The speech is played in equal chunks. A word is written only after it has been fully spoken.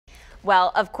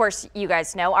Well, of course, you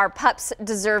guys know our pups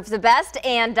deserve the best,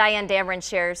 and Diane Dameron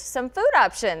shares some food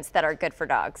options that are good for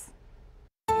dogs.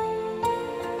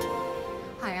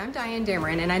 Hi, I'm Diane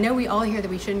Dameron, and I know we all hear that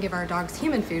we shouldn't give our dogs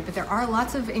human food, but there are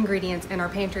lots of ingredients in our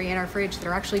pantry and our fridge that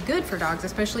are actually good for dogs,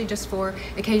 especially just for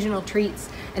occasional treats,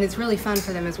 and it's really fun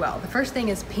for them as well. The first thing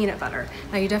is peanut butter.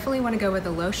 Now you definitely want to go with the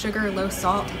low sugar, low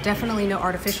salt, definitely no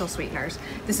artificial sweeteners.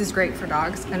 This is great for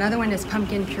dogs. Another one is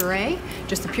pumpkin puree,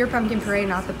 just the pure pumpkin puree,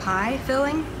 not the pie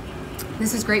filling.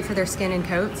 This is great for their skin and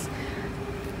coats.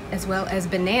 As well as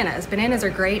bananas. Bananas are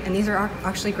great, and these are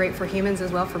actually great for humans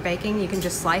as well for baking. You can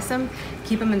just slice them,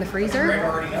 keep them in the freezer.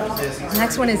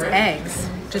 Next one is eggs,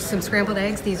 just some scrambled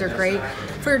eggs. These are great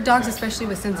for dogs, especially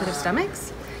with sensitive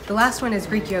stomachs. The last one is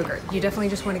Greek yogurt. You definitely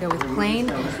just want to go with plain,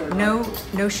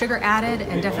 no sugar added,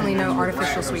 and definitely no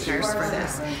artificial sweeteners for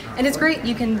this. And it's great.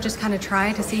 You can just kind of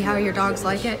try to see how your dogs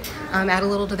like it. Add a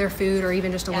little to their food, or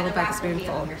even just a little, like a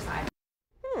spoonful.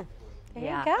 There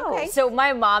you go. Okay. So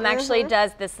my mom actually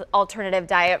does this alternative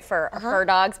diet for her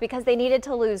dogs because they needed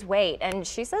to lose weight, and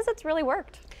she says it's really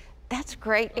worked. That's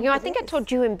great. You know, I think I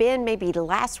told you and Ben maybe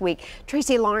last week,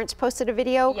 Tracy Lawrence posted a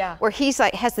video where he's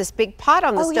like has this big pot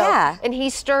on the stove and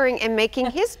he's stirring and making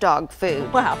his dog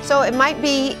food. Wow. So it might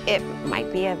be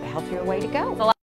a healthier way to go.